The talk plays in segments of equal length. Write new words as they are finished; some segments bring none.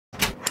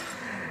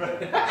My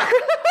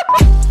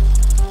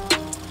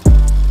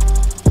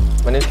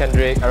name is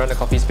Kendrick. I run a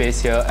coffee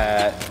space here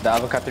at the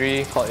Oven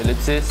Cuttery called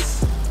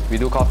Ellipsis. We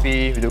do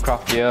coffee, we do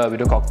craft beer, we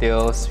do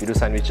cocktails, we do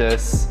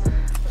sandwiches.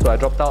 So I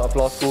dropped out of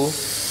law school,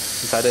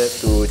 decided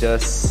to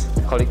just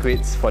call it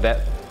quits for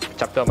that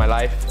chapter of my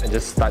life and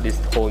just start this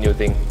whole new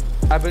thing.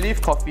 I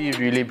believe coffee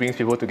really brings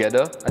people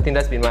together. I think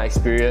that's been my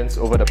experience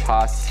over the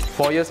past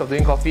 4 years of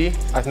doing coffee.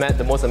 I've met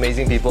the most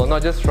amazing people,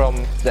 not just from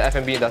the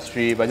F&B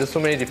industry, but just so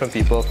many different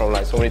people from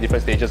so many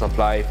different stages of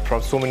life,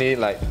 from so many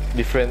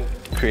different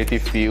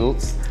creative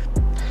fields.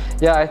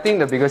 Yeah, I think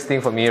the biggest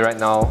thing for me right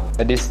now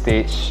at this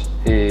stage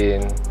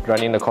in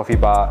running the coffee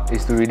bar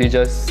is to really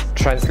just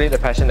translate the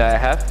passion that I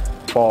have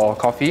for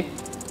coffee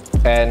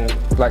and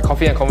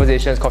coffee and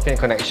conversations, coffee and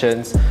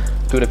connections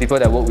to the people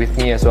that work with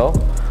me as well.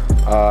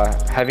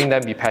 Having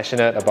them be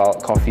passionate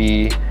about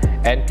coffee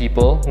and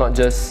people, not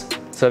just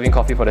serving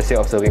coffee for the sake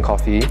of serving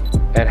coffee,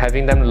 and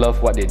having them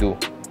love what they do.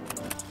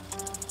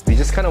 We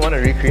just kind of want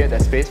to recreate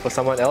that space for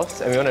someone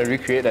else, and we want to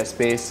recreate that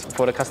space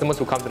for the customers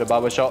who come to the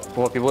barbershop,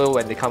 for people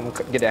when they come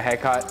get their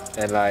haircut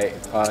and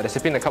they're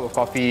sipping a cup of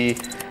coffee,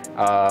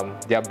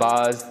 they're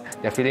buzzed,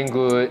 they're feeling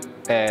good,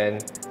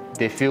 and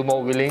they feel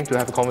more willing to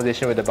have a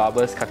conversation with the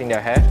barbers cutting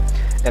their hair.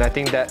 And I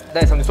think that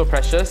is something so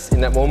precious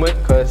in that moment,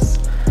 because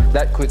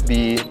that could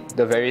be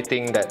the very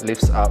thing that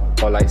lifts up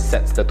or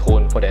sets the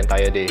tone for the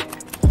entire day.